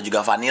 pandan, ada juga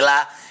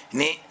vanilla.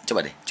 Ini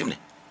coba deh, cium deh.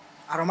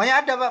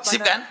 Aromanya ada, Pak.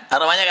 Sip kan?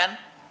 Aromanya kan?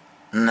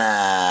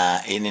 Nah,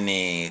 ini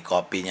nih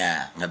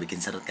kopinya, nggak bikin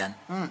seret kan?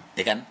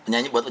 Ya kan?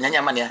 Buat penyanyi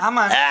aman ya?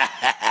 Aman.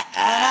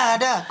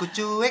 Ada aku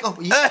cuek. Oh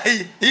iya.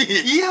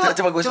 Iya.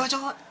 Coba gue.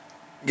 Coba.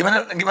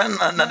 Gimana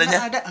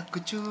nadanya? Ada aku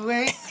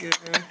cuek.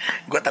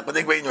 Gue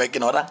takutnya gue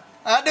nyuekin orang.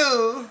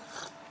 Aduh.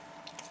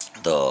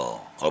 Tuh,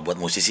 kalau buat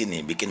musisi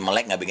nih, bikin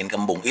melek nggak bikin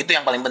kembung, itu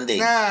yang paling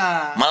penting.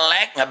 Nah.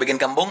 Melek nggak bikin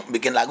kembung,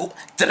 bikin lagu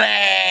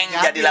jreng,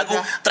 jadi lagu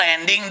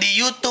trending di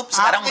YouTube.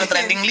 Sekarang udah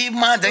trending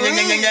 5, jeng.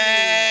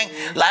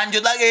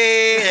 Lanjut lagi,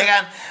 ya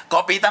kan?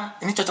 Kopi hitam,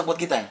 ini cocok buat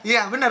kita.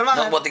 Iya, benar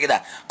banget. Cocok buat kita.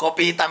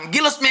 Kopi hitam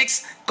Gilus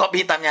Mix,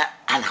 kopi hitamnya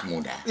anak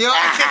muda. Yo.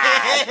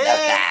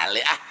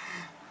 Kali.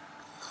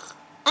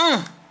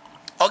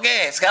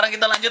 Oke, sekarang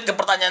kita lanjut ke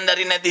pertanyaan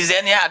dari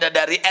netizen ya. Ada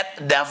dari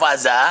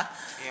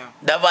 @davaza.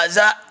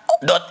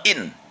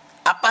 Davaza.in.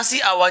 Apa sih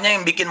awalnya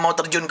yang bikin mau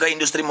terjun ke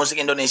industri musik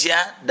Indonesia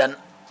dan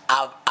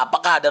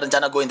apakah ada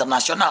rencana go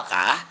internasional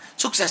kah?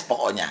 Sukses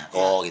pokoknya.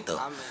 Gitu.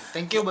 Amin.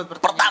 Thank you buat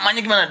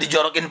pertamanya gimana?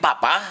 Dijorokin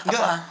papa? Enggak.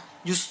 Apa?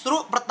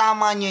 Justru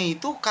pertamanya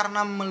itu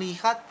karena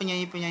melihat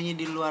penyanyi-penyanyi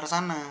di luar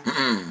sana.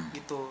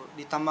 Gitu.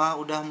 Ditambah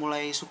udah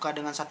mulai suka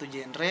dengan satu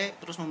genre,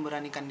 terus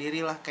memberanikan diri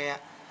lah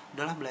kayak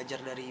udahlah belajar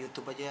dari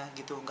YouTube aja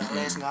gitu, nggak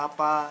les nggak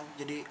apa,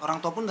 jadi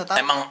orang tua pun nggak tahu.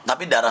 Emang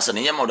tapi darah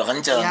seninya mau udah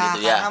kenceng ya,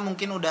 gitu ya? Karena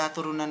mungkin udah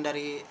turunan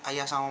dari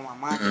ayah sama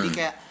mama, jadi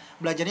kayak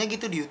belajarnya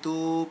gitu di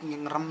YouTube,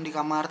 ngerem di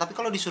kamar. Tapi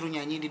kalau disuruh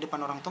nyanyi di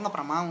depan orang tua nggak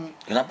pernah mau.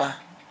 Kenapa?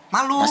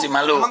 Malu. Masih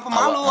malu. Emang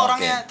pemalu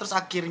orangnya. Okay. Terus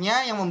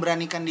akhirnya yang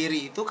memberanikan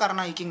diri itu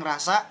karena Iki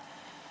ngerasa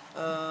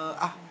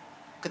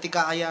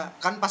ketika ayah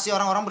kan pasti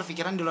orang-orang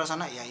berpikiran di luar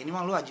sana ya ini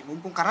mah lu aji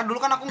mumpung, karena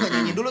dulu kan aku nggak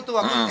nyanyi dulu tuh,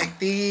 aku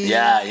acting.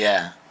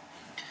 Iya.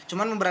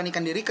 Cuman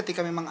memberanikan diri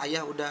ketika memang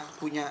ayah udah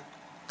punya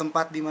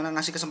tempat di mana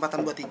ngasih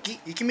kesempatan buat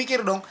Iki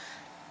mikir dong.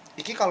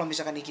 Iki kalau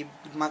misalkan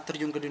Iki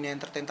terjun ke dunia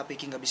entertain tapi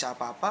Iki nggak bisa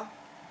apa-apa,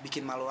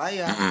 bikin malu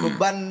ayah.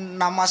 Beban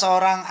nama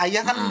seorang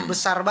ayah kan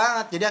besar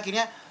banget. Jadi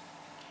akhirnya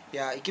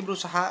ya Iki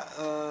berusaha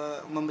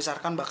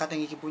membesarkan bakat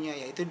yang Iki punya,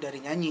 yaitu dari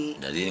nyanyi.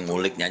 Dari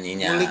ngulik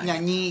nyanyinya. Ngulik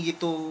nyanyi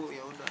gitu.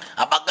 Ya udah.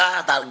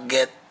 Apakah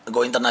target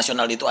go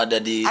internasional itu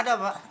ada di? Ada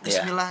Pak,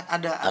 Bismillah ya.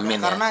 Ada.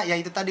 Amin, karena ya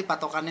itu tadi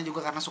patokannya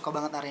juga karena suka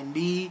banget R&B.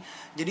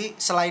 Jadi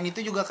selain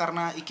itu juga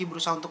karena Iki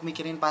berusaha untuk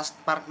mikirin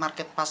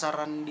market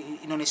pasaran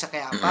di Indonesia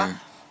kayak apa.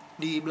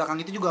 Di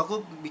belakang itu juga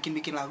aku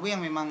bikin lagu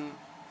yang memang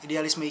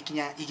idealisme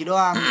Iki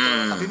doang gitu.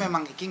 Tapi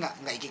memang Iki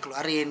nggak Iki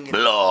keluarin gitu.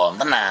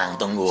 Belum, tenang,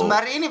 tunggu.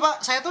 Sembari ini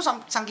Pak, saya tuh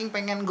saking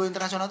pengen go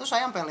internasional tuh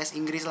saya sampai les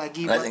Inggris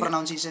lagi buat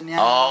pronunciation-nya.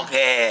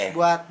 Oke.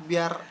 Buat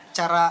biar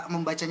cara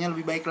membacanya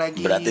lebih baik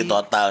lagi. Berarti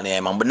total nih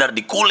emang benar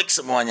dikulik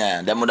semuanya.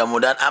 Dan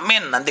mudah-mudahan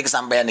amin nanti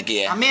kesampaian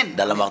Iki ya. Amin.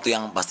 Dalam waktu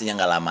yang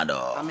pastinya nggak lama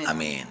dong.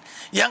 Amin.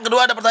 Yang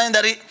kedua ada pertanyaan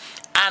dari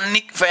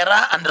Anik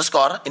Vera _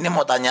 ini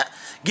mau tanya,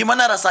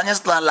 gimana rasanya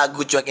setelah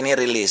lagu Cuek ini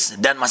rilis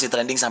dan masih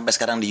trending sampai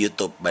sekarang di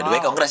YouTube? By the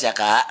way, congrats ya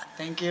Kak.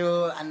 Thank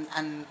you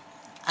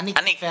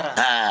Anik Vera.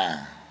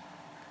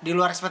 Di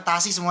luar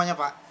ekspektasi semuanya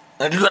Pak.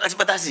 Di luar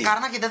ekspektasi?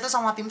 Karena kita tuh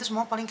sama tim tuh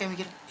semua paling kayak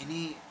mikir,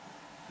 ini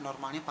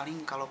normalnya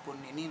paling kalaupun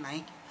ini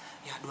naik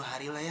ya 2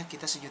 hari lah ya,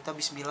 kita 1 juta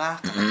bismillah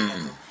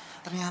gitu.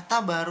 ternyata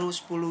baru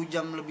 10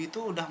 jam lebih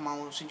tuh udah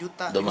mau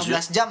sejuta. Udah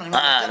 15 jam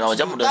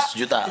udah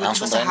sejuta.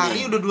 Langsung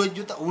sehari udah 2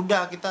 juta.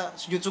 Udah kita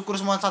sujud syukur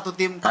semua satu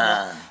tim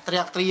karena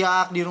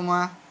teriak-teriak di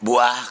rumah.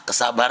 Buah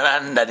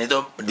kesabaran dan itu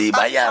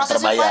dibayar,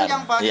 terbayar.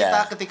 Panjang, Pak.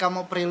 Kita ketika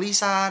mau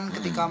perilisan,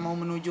 ketika mau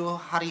menuju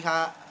hari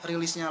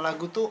rilisnya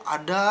lagu tuh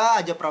ada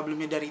aja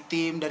problemnya dari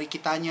tim, dari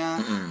kitanya.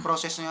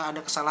 Prosesnya ada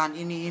kesalahan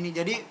ini.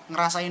 Jadi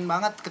ngerasain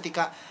banget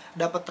ketika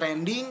dapat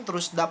trending,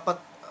 terus dapat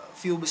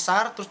view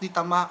besar, terus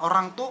ditambah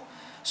orang tuh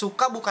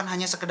suka bukan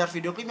hanya sekedar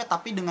video klipnya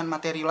tapi dengan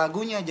materi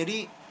lagunya.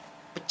 Jadi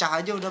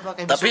pecah aja udah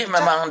pakai. Tapi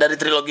memang dari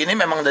trilogi ini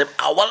memang dari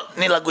awal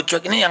nih lagu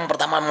Cuek ini yang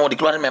pertama mau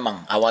dikeluarin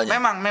memang awalnya.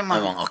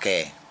 Memang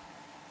oke.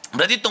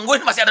 Berarti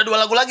tungguin masih ada 2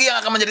 lagu lagi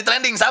yang akan menjadi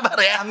trending, sabar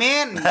ya.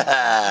 Amin.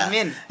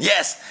 Amin.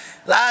 Yes.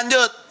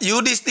 Lanjut,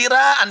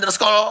 Yudhistira _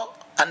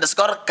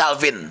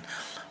 Calvin.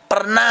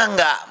 Pernah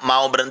nggak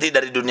mau berhenti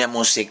dari dunia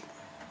musik?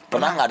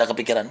 Pernah nggak ada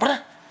kepikiran?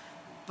 Pernah.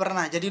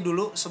 Jadi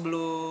dulu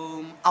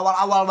sebelum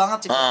awal-awal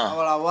banget sih,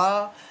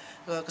 awal-awal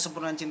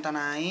Kesempurnaan Cinta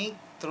naik,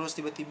 terus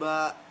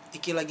tiba-tiba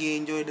Iki lagi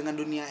enjoy dengan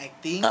dunia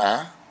acting.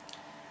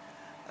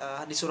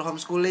 Disuruh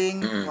homeschooling,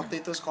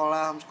 waktu itu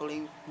sekolah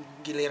homeschooling,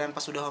 giliran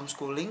pas sudah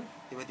homeschooling,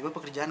 tiba-tiba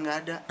pekerjaan nggak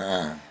ada.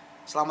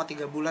 Selama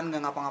 3 bulan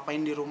nggak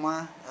ngapa-ngapain di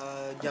rumah,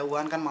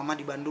 jauhan kan mama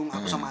di Bandung,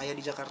 aku sama ayah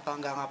di Jakarta,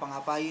 nggak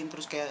ngapa-ngapain,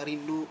 terus kayak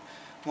rindu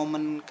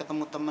momen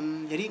ketemu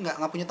temen. Jadi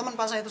nggak punya teman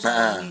pas saya itu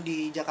ini di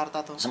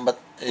Jakarta tuh. Sempet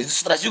itu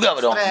stres juga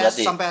dong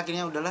berarti. Sampai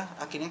akhirnya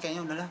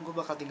kayaknya udahlah gue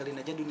bakal tinggalin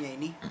aja dunia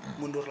ini,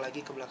 mundur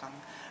lagi ke belakang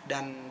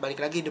dan balik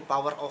lagi the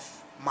power of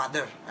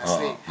mother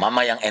asli.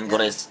 Mama yang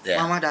encourage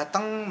ya. Mama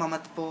datang, mama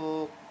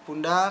tepuk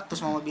pundak, terus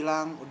mama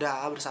bilang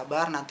udah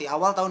bersabar, nanti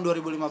awal tahun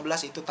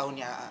 2015 itu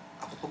tahunnya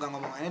aku pegang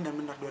ngomongannya dan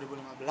benar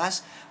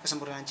 2015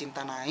 Kesempurnaan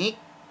Cinta naik,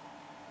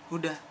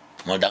 udah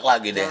meledak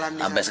lagi deh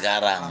sampai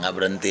sekarang nggak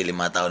berhenti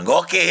 5 tahun.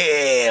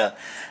 Gokil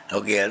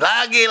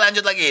lagi,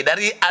 lanjut lagi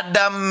dari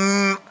Adam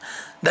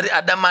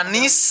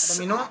Manis.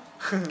 Ada minum.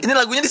 Ini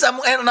lagunya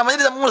disambung,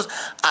 namanya disambung mulus.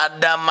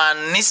 Ada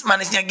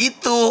manisnya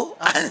gitu.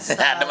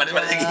 Ada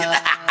manisnya gitu.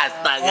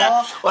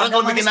 Astaga. Orang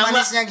kalau bikin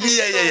nama gitu,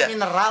 iya.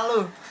 Mineral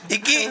lu.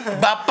 Iki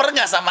baper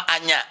nggak sama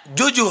Anya?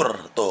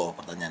 Jujur tuh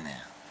pertanyaannya.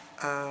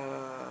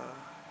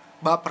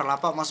 Baper lah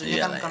Pak,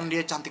 maksudnya kan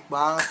dia cantik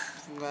banget.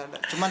 Enggak ada.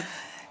 Cuman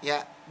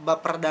ya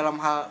baper dalam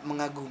hal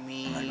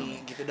mengagumi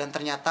gitu, dan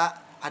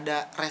ternyata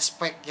ada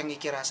respect yang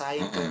Iki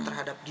rasain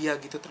terhadap dia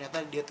gitu.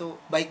 Ternyata dia tuh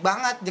baik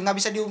banget, nggak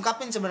bisa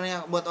diungkapin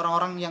sebenarnya buat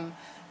orang-orang yang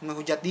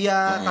ngehujat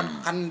dia.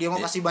 Kan dia mau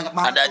pasti banyak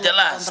banget. Ada aja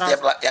lah, setiap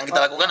yang kita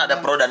lakukan ada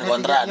pro dan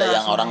kontra, ada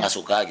yang orang nggak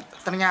suka gitu.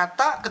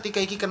 Ternyata ketika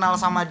Iki kenal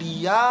sama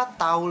dia,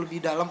 tahu lebih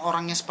dalam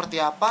orangnya seperti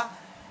apa,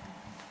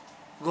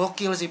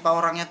 gokil sih Pak.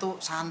 Orangnya tuh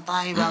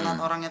santai banget,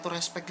 orangnya tuh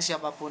respect ke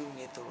siapapun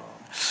gitu loh.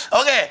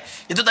 Oke,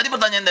 itu tadi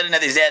pertanyaan dari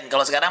netizen.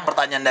 Kalau sekarang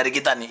pertanyaan dari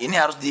kita nih, ini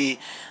harus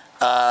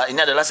ini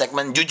adalah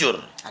segmen jujur.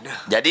 Aduh.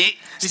 Jadi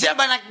setiap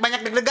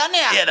banyak deg-degan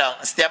ya. Iya dong.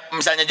 Setiap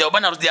misalnya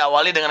jawaban harus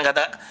diawali dengan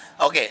kata,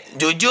 oke,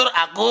 jujur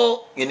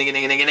aku gini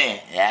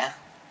ya.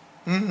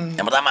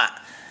 Yang pertama,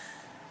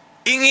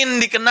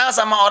 ingin dikenal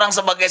sama orang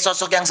sebagai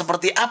sosok yang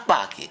seperti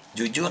apa, Ki?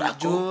 Jujur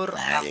aku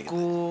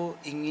gitu.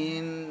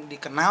 Ingin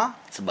dikenal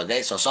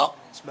sebagai sosok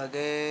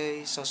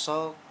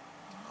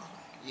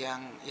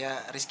yang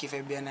ya Rizky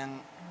Febian yang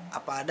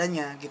apa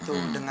adanya gitu,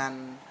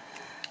 dengan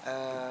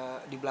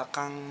di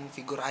belakang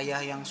figur ayah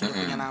yang sudah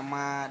punya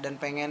nama, dan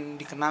pengen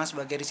dikenal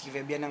sebagai Rizky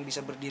Febian yang bisa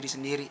berdiri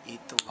sendiri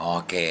itu.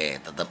 Oke,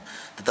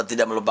 tetap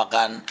tidak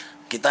melupakan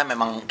kita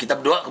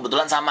berdua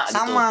kebetulan sama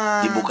gitu,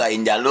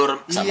 dibukain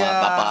jalur sama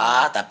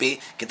Bapak, tapi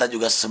kita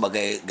juga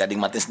sebagai Gading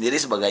Martin sendiri,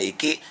 sebagai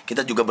Iki,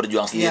 kita juga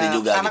berjuang sendiri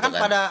juga karena gitu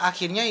kan pada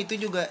akhirnya itu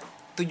juga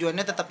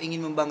tujuannya tetap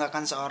ingin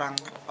membanggakan seorang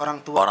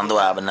orang tua.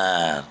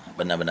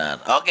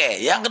 Benar. Oke,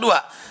 yang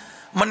kedua,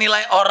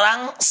 menilai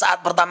orang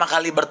saat pertama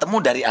kali bertemu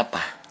dari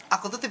apa?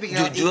 Aku tuh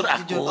tipikal jujur.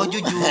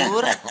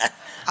 Jujur.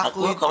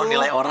 Aku itu kalau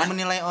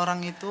menilai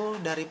orang itu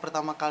dari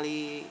pertama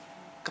kali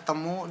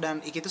ketemu,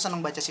 dan Iki tuh seneng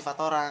baca sifat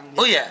orang.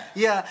 Oh iya?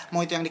 Iya, mau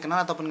itu yang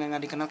dikenal ataupun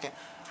nggak dikenal, kayak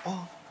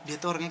dia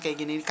tuh orangnya kayak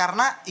gini,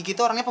 karena Iki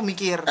tuh orangnya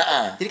pemikir.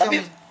 Jadi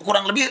tapi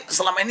kurang lebih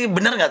selama ini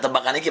benar nggak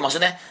tebakan Iki,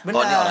 maksudnya ini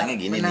orangnya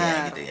gini nih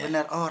ya, gitu ya.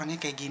 Benar, orangnya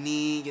kayak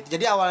gini gitu.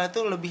 Jadi awalnya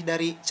tuh lebih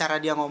dari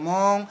cara dia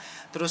ngomong,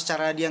 terus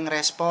cara dia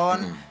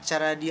ngerespon,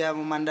 cara dia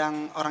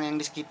memandang orang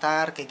yang di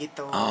sekitar kayak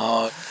gitu.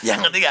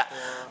 Yang ketiga,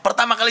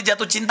 pertama kali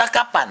jatuh cinta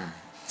kapan?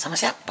 Sama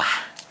siapa?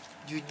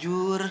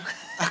 Jujur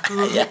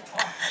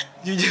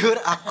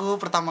aku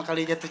pertama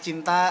kali jatuh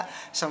cinta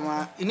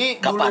sama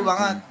ini kapan? Dulu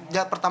banget.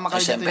 Pertama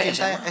kali SMP, jatuh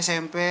cinta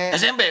SMP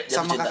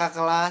sama cinta. kakak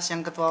kelas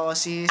yang ketua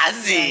OSIS.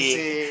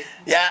 Asik.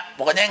 Ya,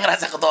 pokoknya yang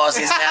ngerasa ketua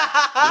OSISnya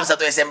dulu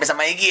satu SMP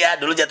sama Iki ya,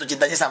 dulu jatuh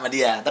cintanya sama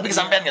dia. Tapi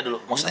kesampean enggak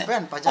dulu? Maksudnya?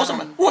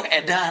 Pacaran.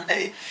 Edan.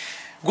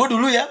 Gue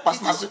dulu ya pas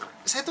masuk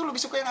saya tuh lebih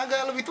suka yang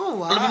agak lebih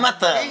tua. Lebih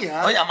matang.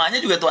 Iya. Oh, ya, amanya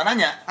juga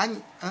tuananya.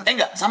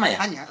 Enggak, sama ya?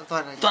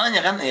 Tuananya.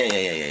 Tuananya kan?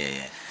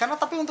 Iya. Karena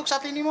tapi untuk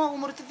saat ini mah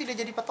umur itu tidak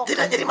jadi patokan.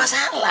 Tidak jadi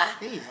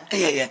masalah.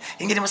 Iya.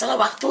 Yang jadi masalah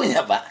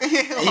waktunya, Pak.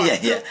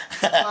 Iya.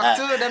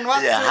 Waktu dan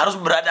waktu. Iya,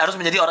 harus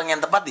menjadi orang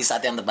yang tepat di saat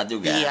yang tepat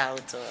juga. Iya,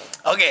 betul.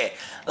 Oke,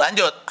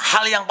 lanjut.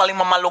 Hal yang paling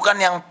memalukan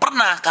yang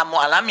pernah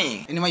kamu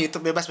alami. Ini mah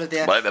YouTube bebas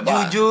berarti ya. Boleh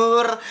bebas.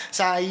 Jujur,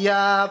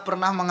 saya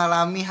pernah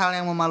mengalami hal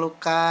yang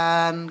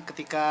memalukan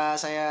ketika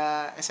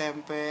saya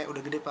SMP,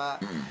 udah gede, Pak.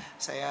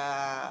 Saya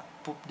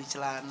pup di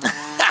celana.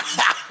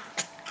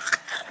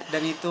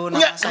 Dan itu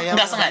nama saya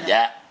enggak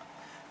sengaja.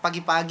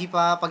 Pagi-pagi,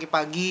 Pak,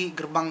 pagi-pagi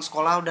gerbang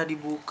sekolah udah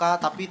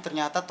dibuka, tapi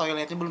ternyata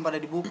toiletnya belum pada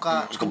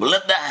dibuka.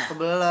 Kebelet dah.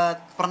 Kebelet.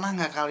 Pernah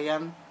nggak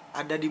kalian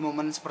ada di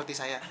momen seperti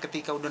saya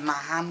ketika udah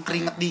nahan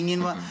keringet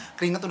dingin, Pak?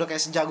 Keringet udah kayak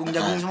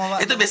sejagung-jagung semua,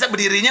 Pak. Itu biasa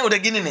berdirinya udah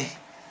gini nih.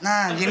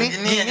 Nah, gini,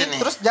 nih.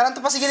 terus jalan tuh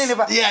pasti gini nih,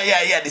 Pak.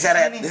 Iya,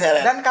 diseret.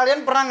 Dan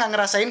kalian pernah nggak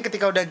ngerasain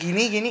ketika udah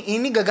gini,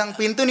 ini gagang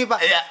pintu nih, Pak.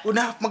 Iya.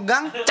 Udah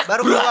megang,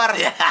 baru keluar.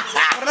 Iya.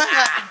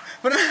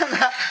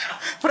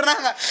 Pernah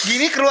nggak?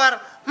 Gini keluar.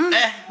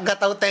 Nggak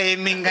tahu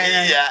timing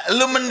kayaknya. Iya,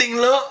 lu mending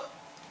lu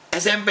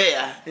SMP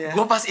ya. Iya.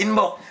 Gua pas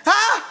inbox.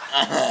 Hah?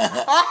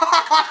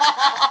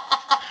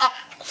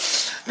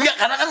 Enggak,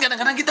 karena kan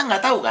kadang-kadang kita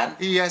nggak tahu kan.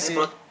 Iya sih.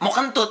 Mau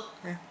kentut.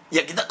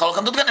 Ya kita kalau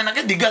kentut kan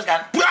enaknya digas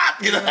kan. Berat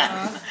gitu kan.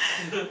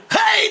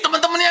 Hei,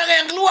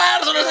 teman-temannya yang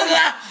keluar,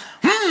 saudara-saudara.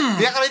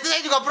 Ya kalau itu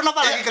saya juga pernah,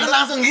 Pak, lagi kentut.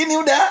 Langsung gini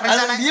udah.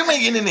 Langsung diem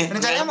kayak gini nih.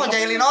 Rencananya mau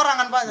jahilin orang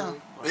kan, Pak.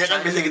 Iya kan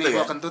biasa gitu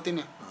Gua ya.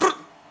 kentutin ya.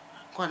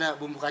 Kok ada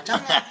bumbu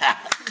kacangnya?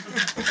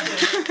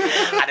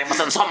 Ada yang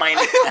pesen somai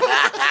ini.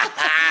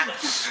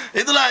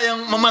 Itulah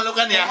yang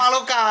memalukan ya.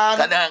 Memalukan.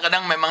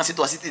 Kadang-kadang memang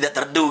situasi tidak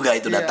terduga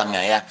itu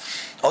datangnya ya.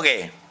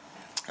 Oke.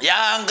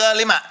 Yang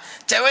kelima,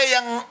 cewek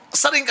yang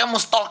sering kamu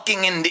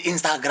stalkingin di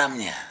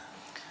Instagramnya.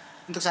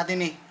 Untuk saat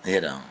ini.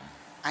 Iya dong.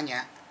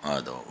 Anya. Oh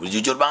tuh,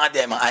 jujur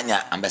banget ya emang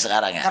Anya sampai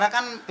sekarang ya. Karena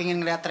kan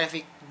pengen ngeliat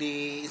traffic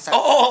di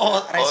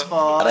Instagram.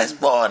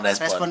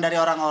 Respon dari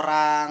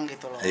orang-orang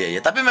gitu loh.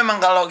 Iya. Tapi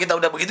memang kalau kita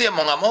udah begitu ya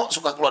mau nggak mau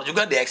suka keluar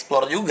juga,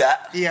 di-explore juga.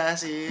 Iya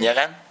sih. Iya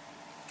kan?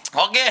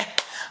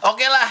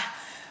 Oke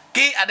lah.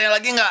 Ki, ada yang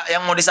lagi nggak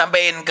yang mau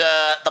disampaikan ke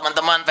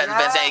teman-teman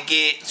fans-fansnya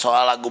Iki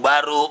soal lagu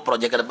baru,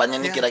 proyek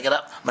kedepannya nih kira-kira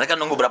mereka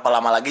nunggu berapa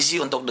lama lagi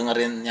sih untuk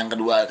dengerin yang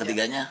kedua,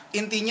 ketiganya?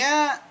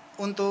 Intinya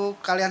untuk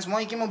kalian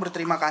semua Iki mau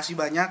berterima kasih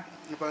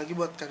banyak, apalagi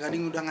buat Kak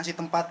Gading udah ngasih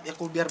tempat ya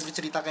aku biar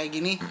bercerita kayak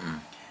gini.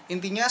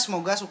 Intinya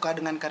semoga suka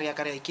dengan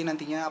karya-karya Iki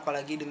nantinya,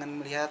 apalagi dengan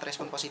melihat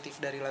respon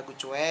positif dari lagu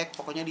Cuek.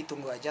 Pokoknya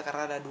ditunggu aja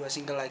karena ada 2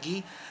 single lagi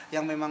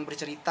yang memang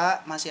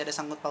bercerita, masih ada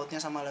sangkut pautnya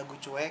sama lagu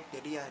Cuek.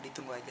 Jadi ya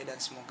ditunggu aja dan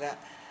semoga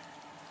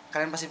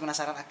kalian pasti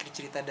penasaran akhir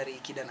cerita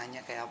dari Iki dan Anya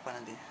kayak apa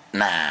nantinya.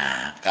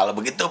 Nah, kalau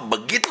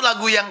begitu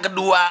lagu yang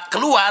kedua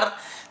keluar,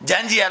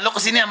 janji ya lo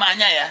kesini sama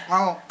Anya ya.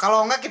 Mau.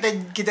 Kalau enggak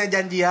kita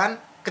janjian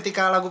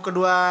ketika lagu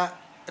kedua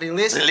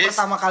rilis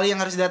pertama kali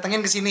yang harus didatengin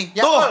ke sini.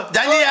 Ya, tuh,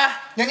 janji ya.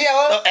 Janji ya,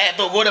 Ol.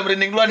 Tuh gue udah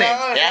merinding duluan nih,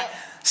 ya.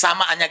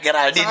 Sama Anya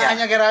Geraldine ya.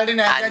 Anya Geraldine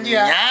ya, janji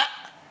ya. Anya,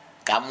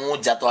 kamu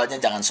jadwalnya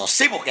jangan so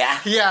sibuk ya.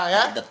 Iya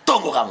ya. Kita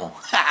tunggu kamu.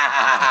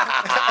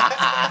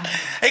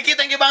 Iki,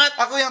 thank you banget.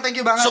 Aku yang thank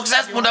you banget.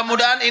 Sukses,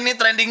 mudah-mudahan ini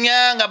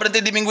trendingnya nggak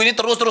berhenti di minggu ini,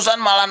 terus-terusan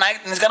malah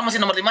naik. Ini sekarang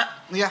masih nomor 5.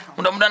 Iya.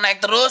 Mudah-mudahan naik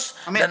terus.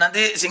 Amin. Dan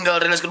nanti single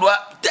rilis kedua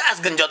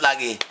das genjot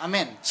lagi.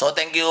 Amin. So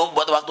thank you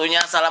buat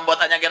waktunya. Salam buat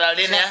Anya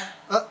Geraldine ya.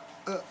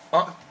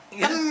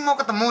 Kan mau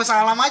ketemu,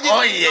 salam aja.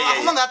 Oh iya.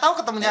 Aku mah nggak tahu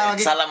ketemunya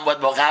lagi. Salam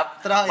buat bokap,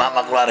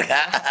 mama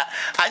keluarga.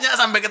 Hanya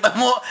sampai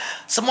ketemu.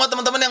 Semua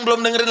teman-teman yang belum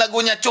dengerin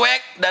lagunya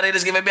Cuek dari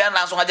Rizky Febian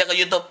langsung aja ke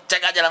YouTube.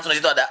 Cek aja langsung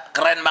di situ ada.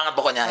 Keren banget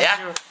pokoknya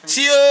ya.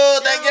 See you.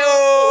 Thank you.